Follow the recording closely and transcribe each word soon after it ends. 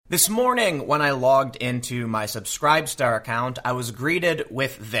This morning, when I logged into my Subscribestar account, I was greeted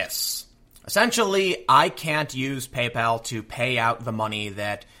with this. Essentially, I can't use PayPal to pay out the money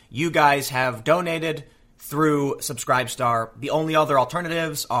that you guys have donated through Subscribestar. The only other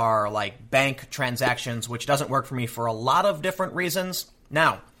alternatives are like bank transactions, which doesn't work for me for a lot of different reasons.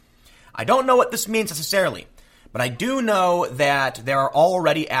 Now, I don't know what this means necessarily, but I do know that there are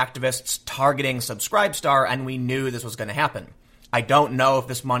already activists targeting Subscribestar, and we knew this was going to happen. I don't know if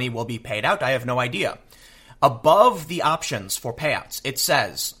this money will be paid out. I have no idea. Above the options for payouts, it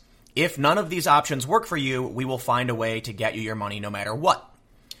says, if none of these options work for you, we will find a way to get you your money no matter what.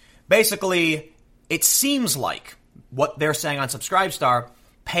 Basically, it seems like what they're saying on Subscribestar,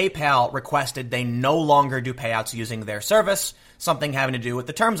 PayPal requested they no longer do payouts using their service, something having to do with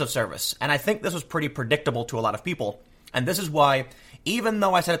the terms of service. And I think this was pretty predictable to a lot of people. And this is why, even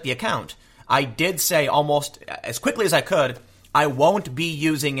though I set up the account, I did say almost as quickly as I could, I won't be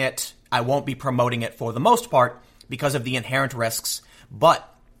using it, I won't be promoting it for the most part because of the inherent risks. But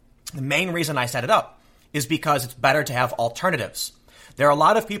the main reason I set it up is because it's better to have alternatives. There are a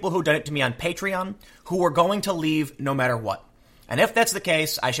lot of people who donate to me on Patreon who are going to leave no matter what. And if that's the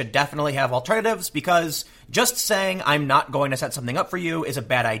case, I should definitely have alternatives because just saying I'm not going to set something up for you is a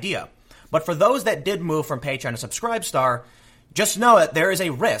bad idea. But for those that did move from Patreon to Subscribestar, just know that there is a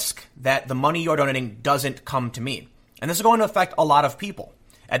risk that the money you're donating doesn't come to me. And this is going to affect a lot of people.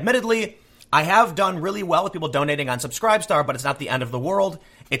 Admittedly, I have done really well with people donating on Subscribestar, but it's not the end of the world.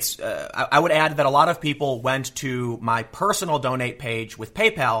 I would add that a lot of people went to my personal donate page with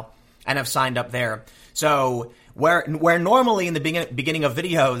PayPal and have signed up there. So where normally in the beginning of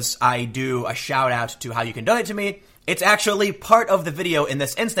videos, I do a shout out to how you can donate to me, it's actually part of the video in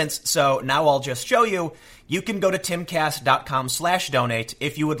this instance. So now I'll just show you. You can go to timcast.com/donate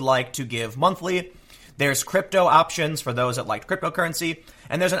if you would like to give monthly. There's crypto options for those that like cryptocurrency,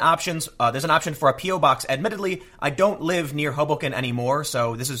 and there's an option for a PO box. Admittedly, I don't live near Hoboken anymore,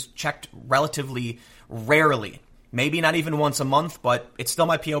 so this is checked relatively rarely. Maybe not even once a month, but it's still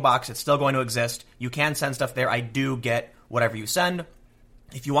my PO box. It's still going to exist. You can send stuff there. I do get whatever you send.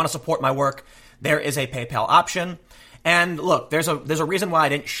 If you want to support my work, there is a PayPal option. And look, there's a reason why I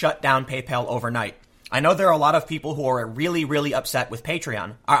didn't shut down PayPal overnight. I know there are a lot of people who are really, really upset with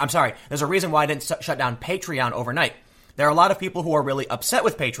Patreon. There's a reason why I didn't shut down Patreon overnight. There are a lot of people who are really upset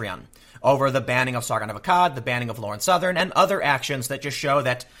with Patreon over the banning of Sargon of Akkad, the banning of Lauren Southern, and other actions that just show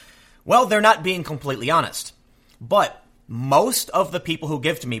that, well, they're not being completely honest. But most of the people who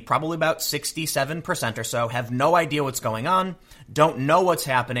give to me, probably about 67% or so, have no idea what's going on, don't know what's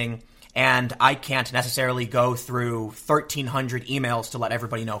happening, and I can't necessarily go through 1,300 emails to let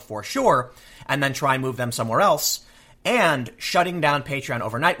everybody know for sure, and then try and move them somewhere else. And shutting down Patreon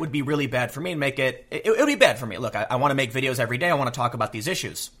overnight would be really bad for me and it would be bad for me. Look, I want to make videos every day. I want to talk about these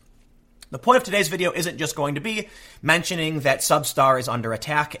issues. The point of today's video isn't just going to be mentioning that Substar is under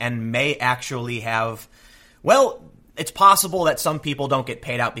attack and may actually have, well, it's possible that some people don't get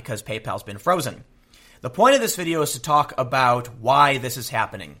paid out because PayPal's been frozen. The point of this video is to talk about why this is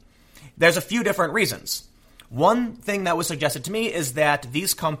happening. There's a few different reasons. One thing that was suggested to me is that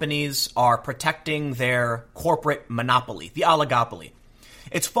these companies are protecting their corporate monopoly, the oligopoly.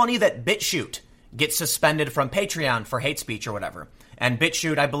 It's funny that BitChute gets suspended from Patreon for hate speech or whatever. And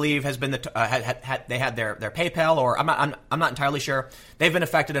BitChute, I believe, has been they had their PayPal, or I'm not entirely sure. They've been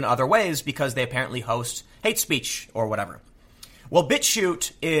affected in other ways because they apparently host hate speech or whatever. Well,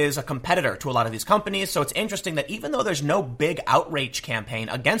 BitChute is a competitor to a lot of these companies, so it's interesting that even though there's no big outrage campaign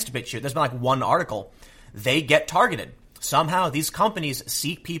against BitChute, there's been like one article, they get targeted. Somehow these companies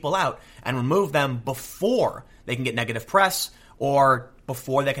seek people out and remove them before they can get negative press or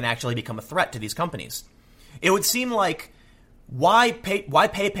before they can actually become a threat to these companies. It would seem like why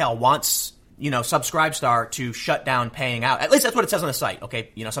PayPal wants, Subscribestar to shut down paying out. At least that's what it says on the site.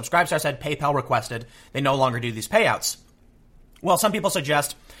 Okay, Subscribestar said PayPal requested they no longer do these payouts. Well, some people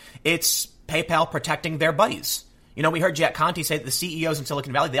suggest it's PayPal protecting their buddies. We heard Jack Conte say that the CEOs in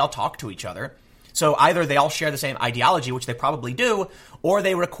Silicon Valley, they all talk to each other. So either they all share the same ideology, which they probably do, or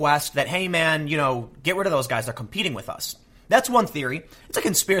they request that, hey man, get rid of those guys. They're competing with us. That's one theory. It's a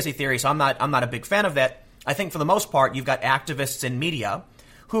conspiracy theory, so I'm not a big fan of that. I think for the most part, you've got activists in media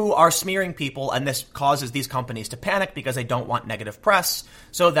who are smearing people, and this causes these companies to panic because they don't want negative press.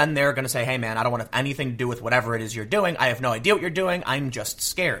 So then they're going to say, hey man, I don't want to have anything to do with whatever it is you're doing. I have no idea what you're doing. I'm just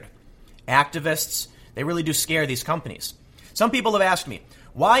scared. Activists, they really do scare these companies. Some people have asked me,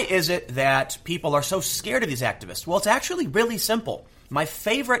 why is it that people are so scared of these activists? Well, it's actually really simple. My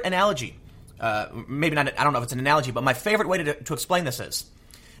favorite analogy, maybe not, I don't know if it's an analogy, but my favorite way to explain this is,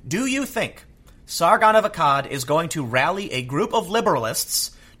 do you think Sargon of Akkad is going to rally a group of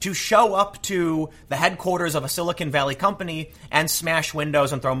liberalists to show up to the headquarters of a Silicon Valley company and smash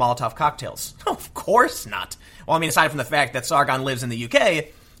windows and throw Molotov cocktails? Of course not. Well, I mean, aside from the fact that Sargon lives in the UK,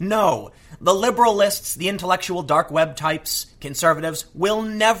 no. The liberalists, the intellectual dark web types, conservatives, will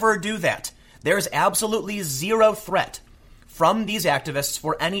never do that. There's absolutely zero threat from these activists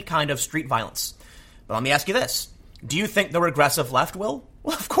for any kind of street violence. But let me ask you this. Do you think the regressive left will?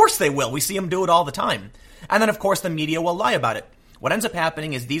 Well, of course they will. We see them do it all the time. And then, of course, the media will lie about it. What ends up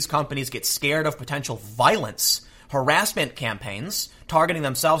happening is these companies get scared of potential violence, harassment campaigns, targeting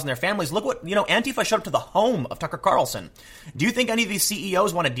themselves and their families. Look what, Antifa showed up to the home of Tucker Carlson. Do you think any of these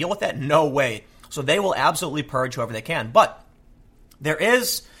CEOs want to deal with that? No way. So they will absolutely purge whoever they can. But there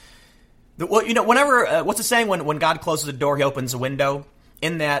is, what's the saying? When God closes a door, he opens a window.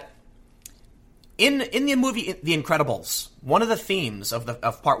 In that, in the movie The Incredibles, one of the themes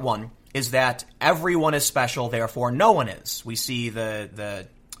of part one is that everyone is special, therefore no one is. We see the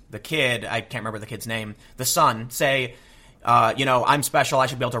kid, I can't remember the kid's name, the son, say, I'm special, I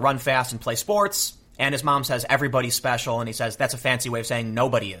should be able to run fast and play sports. And his mom says, everybody's special. And he says, that's a fancy way of saying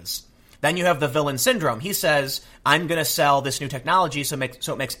nobody is. Then you have the villain syndrome. He says, I'm going to sell this new technology so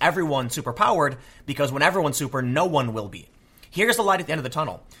it makes everyone super powered, because when everyone's super, no one will be. Here's the light at the end of the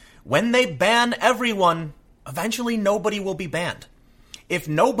tunnel. When they ban everyone, eventually nobody will be banned. If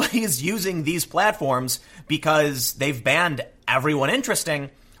nobody is using these platforms because they've banned everyone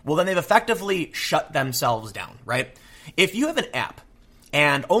interesting, well, then they've effectively shut themselves down, right? If you have an app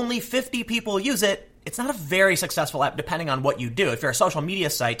and only 50 people use it, it's not a very successful app depending on what you do. If you're a social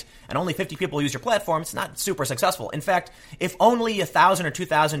media site and only 50 people use your platform, it's not super successful. In fact, if only 1,000 or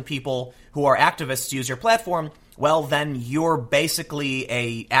 2,000 people who are activists use your platform, well, then you're basically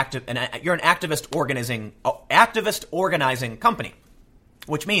you're an activist organizing company,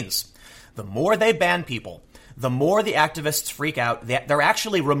 which means the more they ban people, the more the activists freak out. They're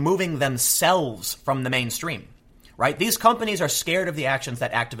actually removing themselves from the mainstream, right? These companies are scared of the actions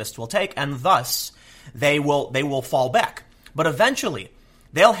that activists will take, and thus they will fall back. But eventually,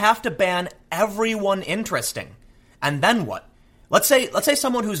 they'll have to ban everyone interesting. And then what? Let's say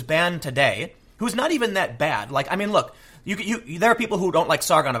someone who's banned today, who's not even that bad. Look, there are people who don't like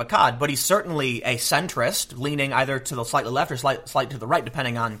Sargon of Akkad, but he's certainly a centrist, leaning either to the slightly left or slightly to the right,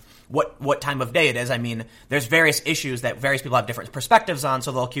 depending on what time of day it is. I mean, there's various issues that various people have different perspectives on,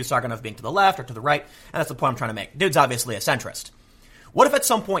 so they'll accuse Sargon of being to the left or to the right, and that's the point I'm trying to make. Dude's obviously a centrist. What if at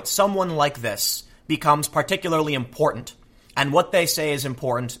some point someone like this becomes particularly important, and what they say is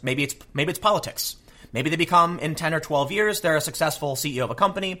important, maybe it's politics. Maybe they become, in 10 or 12 years, they're a successful CEO of a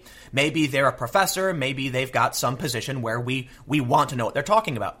company. Maybe they're a professor. Maybe they've got some position where we want to know what they're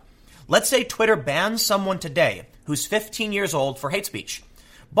talking about. Let's say Twitter bans someone today who's 15 years old for hate speech.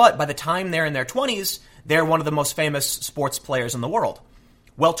 But by the time they're in their 20s, they're one of the most famous sports players in the world.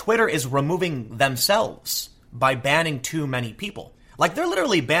 Well, Twitter is removing themselves by banning too many people. Like, they're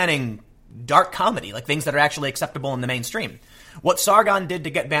literally banning dark comedy, like things that are actually acceptable in the mainstream. What Sargon did to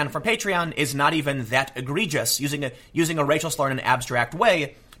get banned from Patreon is not even that egregious, using a racial slur in an abstract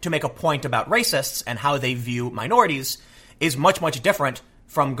way to make a point about racists and how they view minorities is much, much different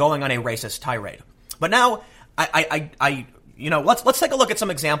from going on a racist tirade. But now, let's take a look at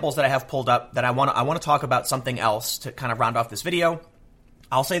some examples that I have pulled up that I want to talk about something else to kind of round off this video.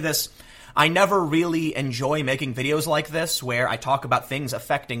 I'll say this. I never really enjoy making videos like this where I talk about things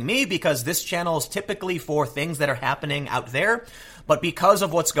affecting me, because this channel is typically for things that are happening out there. But because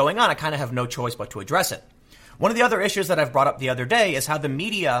of what's going on, I kind of have no choice but to address it. One of the other issues that I've brought up the other day is how the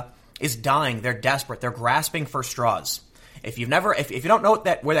media is dying. They're desperate. They're grasping for straws. If you don't know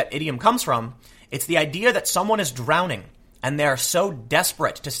where that idiom comes from, it's the idea that someone is drowning and they're so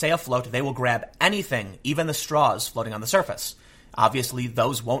desperate to stay afloat, they will grab anything, even the straws floating on the surface. Obviously,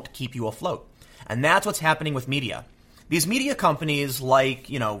 those won't keep you afloat. And that's what's happening with media. These media companies like,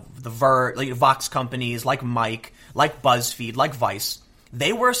 the Vox companies, like Mike, like BuzzFeed, like Vice,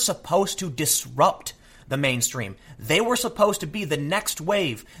 they were supposed to disrupt the mainstream. They were supposed to be the next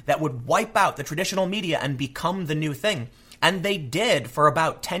wave that would wipe out the traditional media and become the new thing. And they did for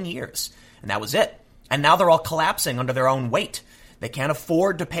about 10 years. And that was it. And now they're all collapsing under their own weight. They can't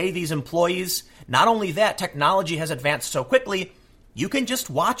afford to pay these employees. Not only that, technology has advanced so quickly, you can just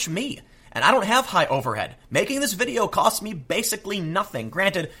watch me. And I don't have high overhead. Making this video costs me basically nothing.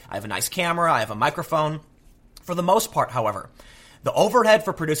 Granted, I have a nice camera, I have a microphone. For the most part, however, the overhead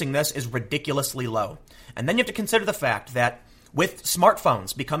for producing this is ridiculously low. And then you have to consider the fact that with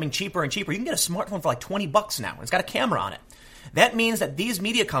smartphones becoming cheaper and cheaper, you can get a smartphone for like $20 now. And it's got a camera on it. That means that these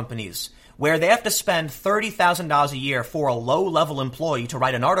media companies, where they have to spend $30,000 a year for a low-level employee to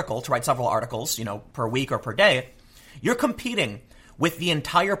write several articles, per week or per day, you're competing with the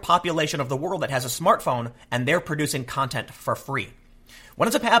entire population of the world that has a smartphone, and they're producing content for free. What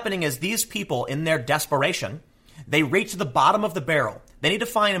ends up happening is these people, in their desperation, they reach the bottom of the barrel. They need to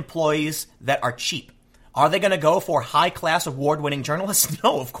find employees that are cheap. Are they going to go for high-class award-winning journalists?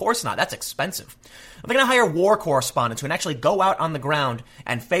 No, of course not. That's expensive. Are they going to hire war correspondents who can actually go out on the ground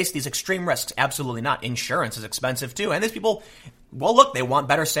and face these extreme risks? Absolutely not. Insurance is expensive too. And these people, well, look, they want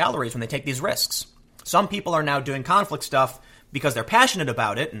better salaries when they take these risks. Some people are now doing conflict stuff because they're passionate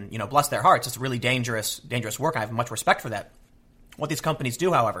about it, and, bless their hearts, it's really dangerous work. I have much respect for that. What these companies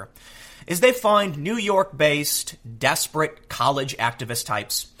do, however, is they find New York-based, desperate college activist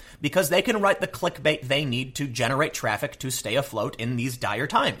types because they can write the clickbait they need to generate traffic to stay afloat in these dire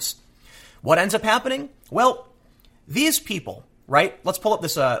times. What ends up happening? Well, these people, right? We'll pull up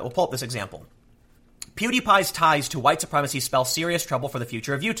this example. PewDiePie's ties to white supremacy spell serious trouble for the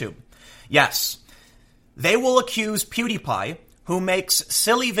future of YouTube. Yes, they will accuse PewDiePie, who makes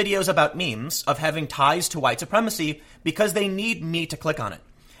silly videos about memes, of having ties to white supremacy because they need me to click on it.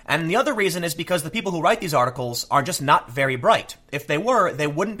 And the other reason is because the people who write these articles are just not very bright. If they were, they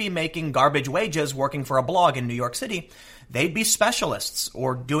wouldn't be making garbage wages working for a blog in New York City. They'd be specialists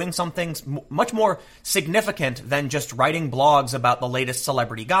or doing something much more significant than just writing blogs about the latest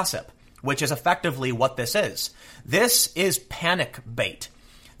celebrity gossip, which is effectively what this is. This is panic bait.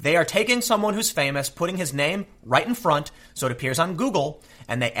 They are taking someone who's famous, putting his name right in front so it appears on Google,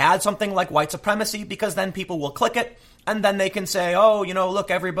 and they add something like white supremacy because then people will click it, and then they can say, oh, look,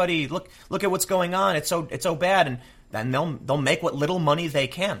 everybody, look at what's going on. It's so bad. And then they'll make what little money they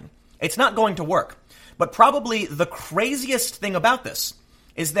can. It's not going to work. But probably the craziest thing about this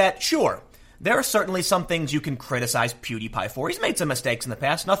is that, sure, there are certainly some things you can criticize PewDiePie for. He's made some mistakes in the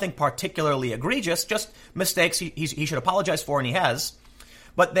past, nothing particularly egregious, just mistakes he should apologize for, and he has.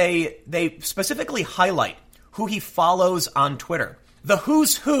 But they specifically highlight who he follows on Twitter. The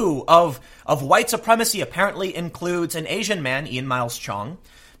who's who of white supremacy apparently includes an Asian man, Ian Miles Chong,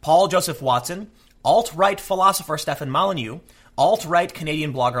 Paul Joseph Watson, alt-right philosopher Stefan Molyneux, alt-right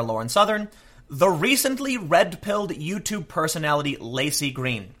Canadian blogger Lauren Southern, the recently red-pilled YouTube personality Lacey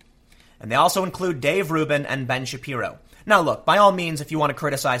Green. And they also include Dave Rubin and Ben Shapiro. Now, look, by all means, if you want to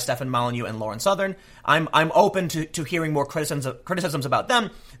criticize Stefan Molyneux and Lauren Southern, I'm open to hearing more criticisms about them.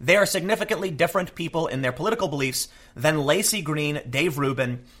 They are significantly different people in their political beliefs than Lacey Green, Dave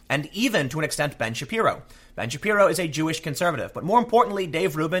Rubin, and even, to an extent, Ben Shapiro. Ben Shapiro is a Jewish conservative, but more importantly,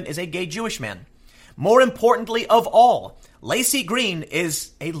 Dave Rubin is a gay Jewish man. More importantly of all, Lacey Green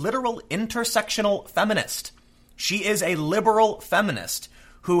is a literal intersectional feminist. She is a liberal feminist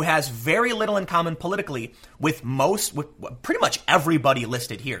who has very little in common politically with pretty much everybody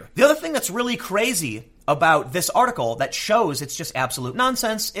listed here. The other thing that's really crazy about this article that shows it's just absolute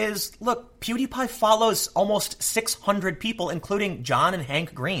nonsense is, look, PewDiePie follows almost 600 people, including John and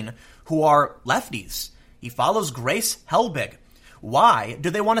Hank Green, who are lefties. He follows Grace Helbig. Why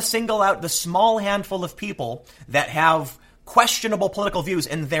do they want to single out the small handful of people that have questionable political views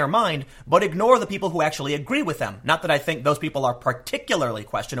in their mind, but ignore the people who actually agree with them? Not that I think those people are particularly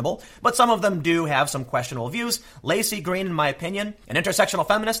questionable, but some of them do have some questionable views. Lacey Green, in my opinion, an intersectional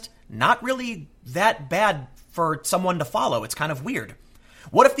feminist, not really that bad for someone to follow. It's kind of weird.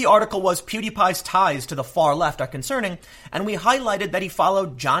 What if the article was PewDiePie's ties to the far left are concerning, and we highlighted that he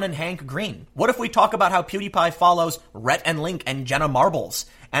followed John and Hank Green? What if we talk about how PewDiePie follows Rhett and Link and Jenna Marbles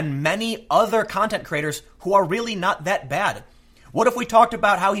and many other content creators who are really not that bad? What if we talked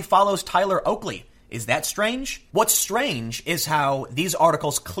about how he follows Tyler Oakley? Is that strange? What's strange is how these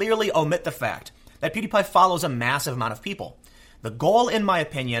articles clearly omit the fact that PewDiePie follows a massive amount of people. The goal, in my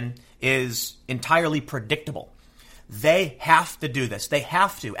opinion, is entirely predictable. They have to do this. They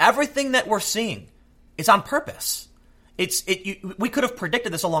have to. Everything that we're seeing is on purpose. We could have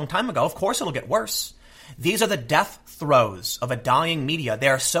predicted this a long time ago. Of course it'll get worse. These are the death throes of a dying media. They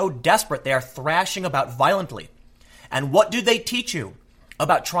are so desperate, they are thrashing about violently. And what do they teach you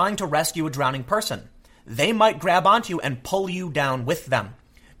about trying to rescue a drowning person? They might grab onto you and pull you down with them,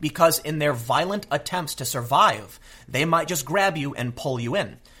 because in their violent attempts to survive, they might just grab you and pull you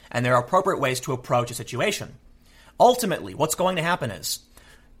in. And there are appropriate ways to approach a situation. Ultimately, what's going to happen is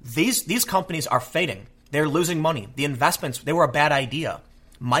these companies are fading. They're losing money. The investments, they were a bad idea.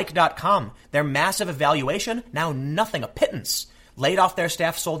 Mike.com, their massive evaluation, now nothing, a pittance. Laid off their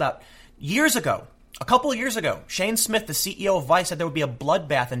staff, sold out. A couple of years ago, Shane Smith, the CEO of Vice, said there would be a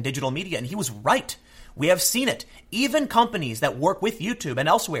bloodbath in digital media, and he was right. We have seen it. Even companies that work with YouTube and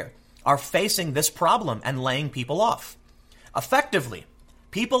elsewhere are facing this problem and laying people off. Effectively,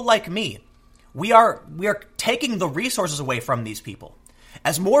 people like me, we are taking the resources away from these people.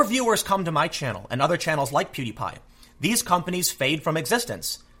 As more viewers come to my channel and other channels like PewDiePie, these companies fade from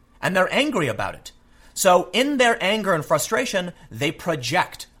existence. And they're angry about it. So in their anger and frustration, they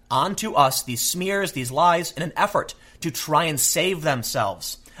project onto us these smears, these lies, in an effort to try and save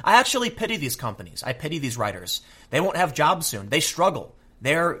themselves. I actually pity these companies. I pity these writers. They won't have jobs soon. They struggle.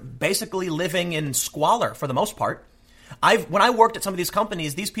 They're basically living in squalor for the most part. When I worked at some of these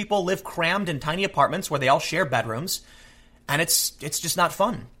companies, these people live crammed in tiny apartments where they all share bedrooms, and it's just not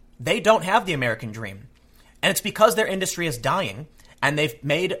fun. They don't have the American dream. And it's because their industry is dying, and they've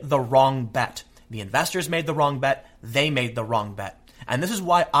made the wrong bet. The investors made the wrong bet. They made the wrong bet. And this is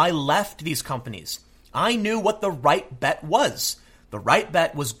why I left these companies. I knew what the right bet was. The right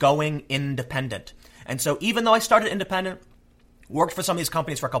bet was going independent. And so even though I started independent, worked for some of these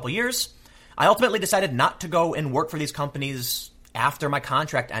companies for a couple years, I ultimately decided not to go and work for these companies after my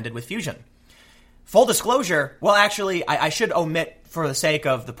contract ended with Fusion. Full disclosure, well, actually, I should omit for the sake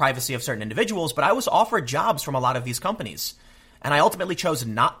of the privacy of certain individuals, but I was offered jobs from a lot of these companies, and I ultimately chose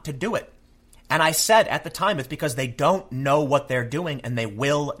not to do it. And I said at the time it's because they don't know what they're doing and they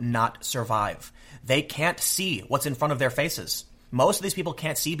will not survive. They can't see what's in front of their faces. Most of these people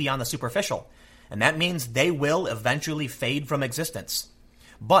can't see beyond the superficial, and that means they will eventually fade from existence.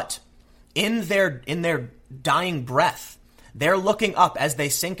 But in their dying breath, they're looking up as they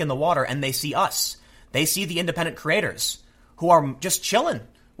sink in the water and they see us. They see the independent creators who are just chilling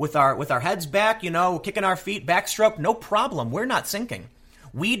with our heads back, kicking our feet, backstroke, no problem. We're not sinking.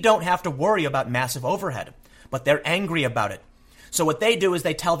 We don't have to worry about massive overhead, but they're angry about it. So what they do is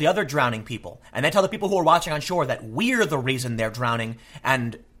they tell the other drowning people, and they tell the people who are watching on shore that we're the reason they're drowning,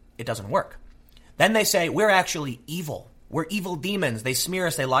 and it doesn't work. Then they say we're actually evil. We're evil demons. They smear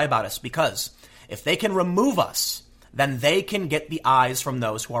us. They lie about us because if they can remove us, then they can get the eyes from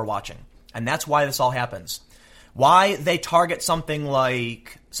those who are watching. And that's why this all happens. Why they target something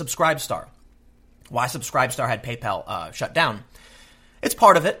like Subscribestar. Why Subscribestar had PayPal shut down. It's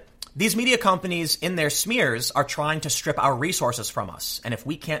part of it. These media companies in their smears are trying to strip our resources from us. And if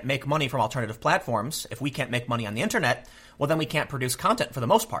we can't make money from alternative platforms, if we can't make money on the internet, well, then we can't produce content for the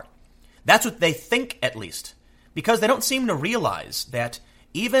most part. That's what they think, at least. Because they don't seem to realize that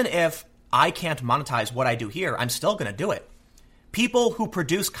even if I can't monetize what I do here, I'm still going to do it. People who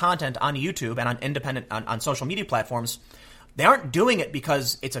produce content on YouTube and on independent, on social media platforms, they aren't doing it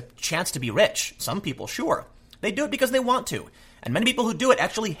because it's a chance to be rich. Some people, sure. They do it because they want to. And many people who do it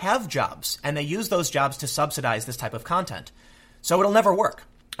actually have jobs, and they use those jobs to subsidize this type of content. So it'll never work.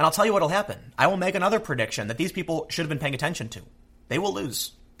 And I'll tell you what'll happen. I will make another prediction that these people should have been paying attention to. They will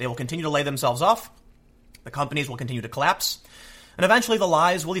lose. They will continue to lay themselves off. The companies will continue to collapse. And eventually the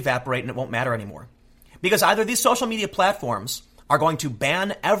lies will evaporate and it won't matter anymore. Because either these social media platforms are going to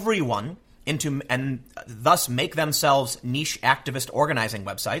ban everyone and thus make themselves niche activist organizing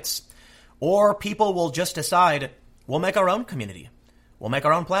websites, or people will just decide, we'll make our own community. We'll make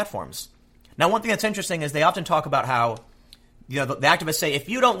our own platforms. Now, one thing that's interesting is they often talk about how, the activists say, if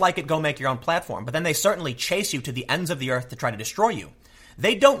you don't like it, go make your own platform. But then they certainly chase you to the ends of the earth to try to destroy you.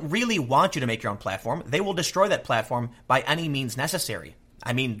 They don't really want you to make your own platform. They will destroy that platform by any means necessary.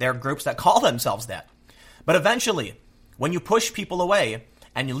 I mean, there are groups that call themselves that. But eventually, when you push people away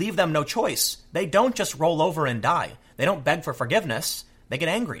and you leave them no choice, they don't just roll over and die. They don't beg for forgiveness. They get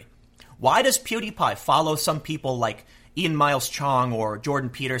angry. Why does PewDiePie follow some people like Ian Miles Chong or Jordan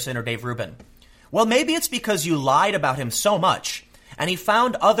Peterson or Dave Rubin? Well, maybe it's because you lied about him so much, and he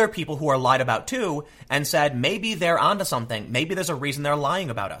found other people who are lied about too and said, maybe they're onto something. Maybe there's a reason they're lying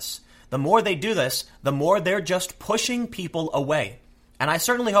about us. The more they do this, the more they're just pushing people away. And I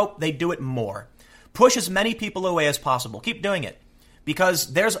certainly hope they do it more. Push as many people away as possible. Keep doing it.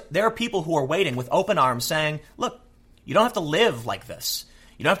 Because there are people who are waiting with open arms saying, look, you don't have to live like this.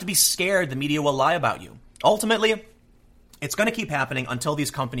 You don't have to be scared the media will lie about you. Ultimately, it's going to keep happening until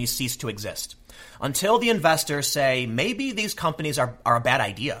these companies cease to exist. Until the investors say, maybe these companies are a bad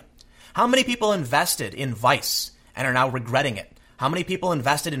idea. How many people invested in Vice and are now regretting it? How many people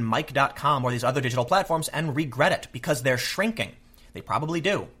invested in Mic.com or these other digital platforms and regret it because they're shrinking? They probably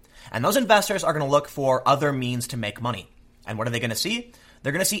do. And those investors are going to look for other means to make money. And what are they going to see?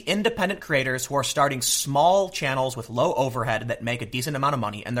 They're going to see independent creators who are starting small channels with low overhead that make a decent amount of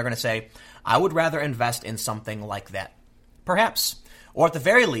money. And they're going to say, I would rather invest in something like that. Perhaps. Or at the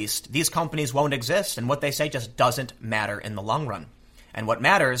very least, these companies won't exist and what they say just doesn't matter in the long run. And what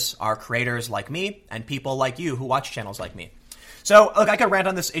matters are creators like me and people like you who watch channels like me. So, look, I could rant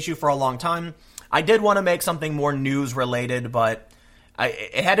on this issue for a long time. I did want to make something more news related, but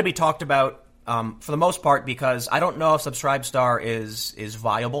it had to be talked about for the most part because I don't know if Subscribestar is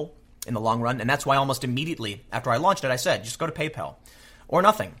viable in the long run. And that's why almost immediately after I launched it, I said, just go to PayPal or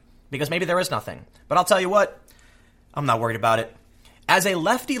nothing, because maybe there is nothing. But I'll tell you what, I'm not worried about it. As a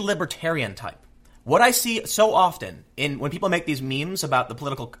lefty libertarian type, what I see so often when people make these memes about the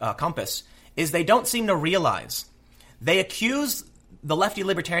political compass is they don't seem to realize they accuse the lefty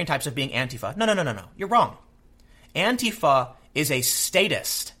libertarian types of being Antifa. No. You're wrong. Antifa is a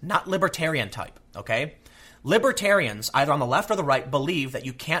statist, not libertarian type, okay? Libertarians, either on the left or the right, believe that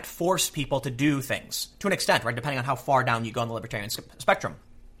you can't force people to do things, to an extent, right, depending on how far down you go on the libertarian spectrum.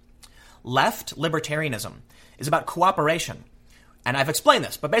 Left libertarianism is about cooperation. And I've explained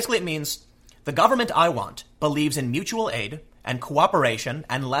this, but basically it means the government I want believes in mutual aid and cooperation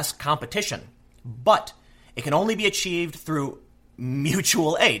and less competition. But it can only be achieved through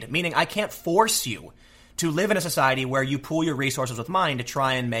mutual aid, meaning I can't force you to live in a society where you pool your resources with mine to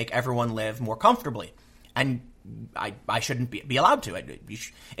try and make everyone live more comfortably. And I shouldn't be allowed to.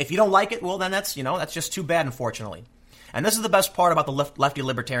 If you don't like it, well, then that's just too bad, unfortunately. And this is the best part about the lefty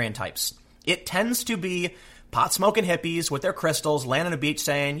libertarian types. It tends to be pot-smoking hippies with their crystals laying on a beach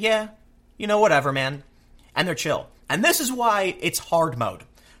saying, yeah, whatever, man. And they're chill. And this is why it's hard mode.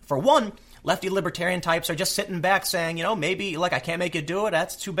 For one, lefty libertarian types are just sitting back saying, maybe, I can't make you do it.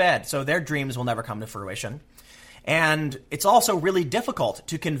 That's too bad. So their dreams will never come to fruition. And it's also really difficult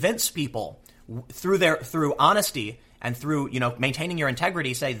to convince people through honesty and through, maintaining your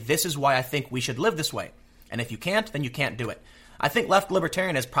integrity, say, this is why I think we should live this way. And if you can't, then you can't do it. I think left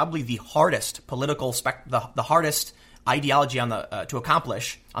libertarian is probably the hardest political the hardest ideology to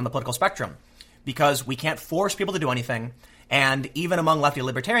accomplish on the political spectrum, because we can't force people to do anything. And even among lefty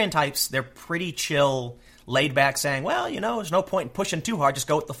libertarian types, they're pretty chill, laid back, saying, well, there's no point in pushing too hard, just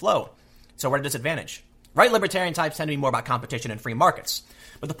go with the flow. So we're at a disadvantage. Right libertarian types tend to be more about competition and free markets.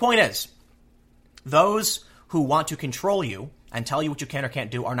 But the point is, those who want to control you and tell you what you can or can't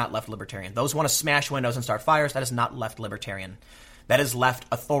do are not left libertarian. Those who want to smash windows and start fires, that is not left libertarian. That is left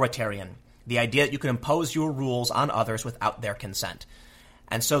authoritarian. The idea that you can impose your rules on others without their consent.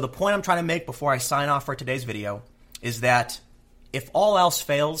 And so the point I'm trying to make before I sign off for today's video is that if all else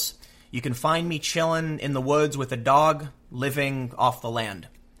fails, you can find me chilling in the woods with a dog living off the land.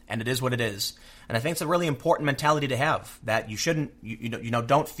 And it is what it is. And I think it's a really important mentality to have, that you shouldn't,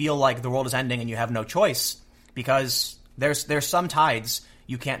 don't feel like the world is ending and you have no choice, because there's some tides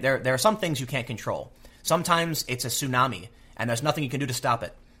you can't, there are some things you can't control. Sometimes it's a tsunami and there's nothing you can do to stop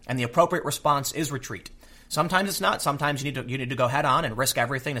it. And the appropriate response is retreat. Sometimes it's not. Sometimes you need to go head on and risk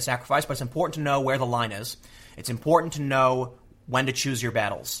everything to sacrifice, but it's important to know where the line is. It's important to know when to choose your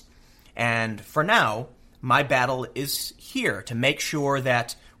battles. And for now, my battle is here to make sure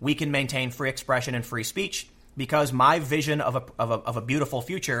that we can maintain free expression and free speech, because my vision of a beautiful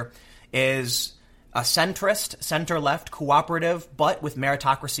future is a centrist, center-left, cooperative, but with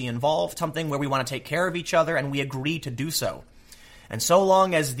meritocracy involved, something where we want to take care of each other and we agree to do so. And so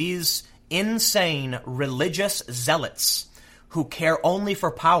long as these insane religious zealots who care only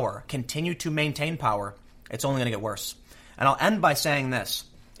for power continue to maintain power, it's only going to get worse. And I'll end by saying this.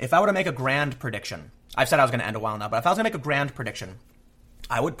 If I were to make a grand prediction, I've said I was going to end a while now, but if I was going to make a grand prediction,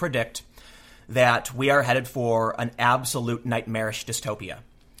 I would predict that we are headed for an absolute nightmarish dystopia.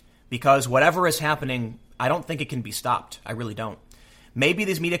 Because whatever is happening, I don't think it can be stopped. I really don't. Maybe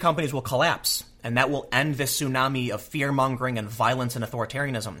these media companies will collapse, and that will end this tsunami of fear-mongering and violence and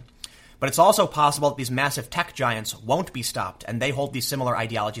authoritarianism. But it's also possible that these massive tech giants won't be stopped, and they hold these similar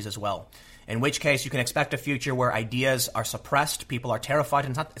ideologies as well. In which case, you can expect a future where ideas are suppressed, people are terrified,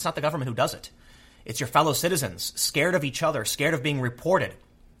 and it's not the government who does it. It's your fellow citizens, scared of each other, scared of being reported.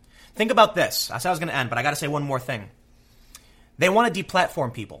 Think about this. I said I was going to end, but I got to say one more thing. They want to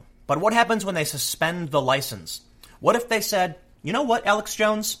deplatform people. But what happens when they suspend the license? What if they said, you know what, Alex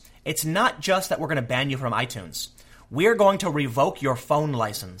Jones? It's not just that we're going to ban you from iTunes. We're going to revoke your phone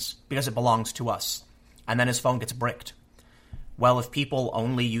license because it belongs to us. And then his phone gets bricked. Well, if people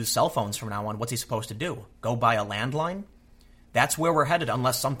only use cell phones from now on, what's he supposed to do? Go buy a landline? That's where we're headed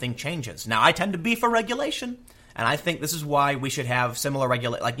unless something changes. Now, I tend to be for regulation, and I think this is why we should have similar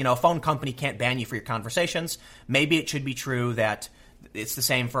regulation. A phone company can't ban you for your conversations. Maybe it should be true that it's the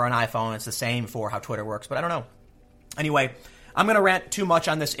same for an iPhone. It's the same for how Twitter works, but I don't know. Anyway, I'm going to rant too much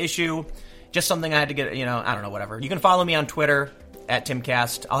on this issue. Just something I had to get, I don't know, whatever. You can follow me on Twitter at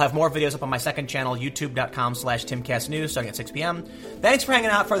Timcast. I'll have more videos up on my second channel, youtube.com/TimcastNews, starting at 6 p.m. Thanks for hanging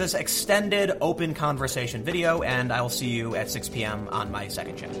out for this extended open conversation video, and I will see you at 6 p.m. on my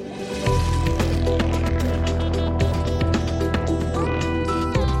second channel.